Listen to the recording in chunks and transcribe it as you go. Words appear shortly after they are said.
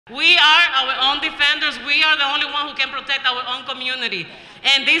We are our own defenders. We are the only one who can protect our own community.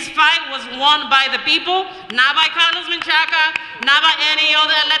 And this fight was won by the people, not by Carlos Menchaca, not by any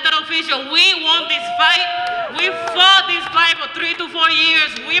other elected official. We won this fight. We fought this fight for 3 to 4 years.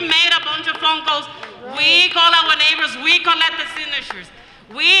 We made a bunch of phone calls. We call our neighbors. We collect the signatures.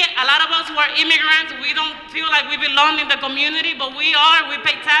 A lot of us who are immigrants, we don't feel like we belong in the community, but we are. We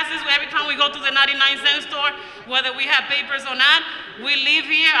pay taxes every time we go to the 99-cent store, whether we have papers or not. We live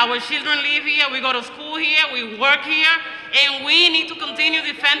here, our children live here, we go to school here, we work here, and we need to continue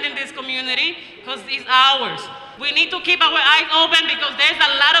defending this community because it's ours. We need to keep our eyes open because there's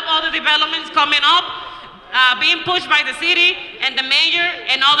a lot of other developments coming up, being pushed by the city and the mayor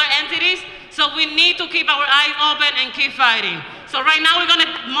and other entities, so we need to keep our eyes open and keep fighting. So right now we're going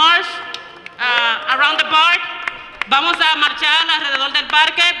to march around the park. Vamos a marchar alrededor del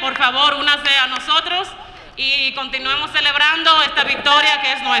parque. Por favor, únase a nosotros y continuemos celebrando esta victoria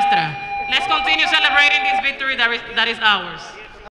que es nuestra. Let's continue celebrating this victory that is ours.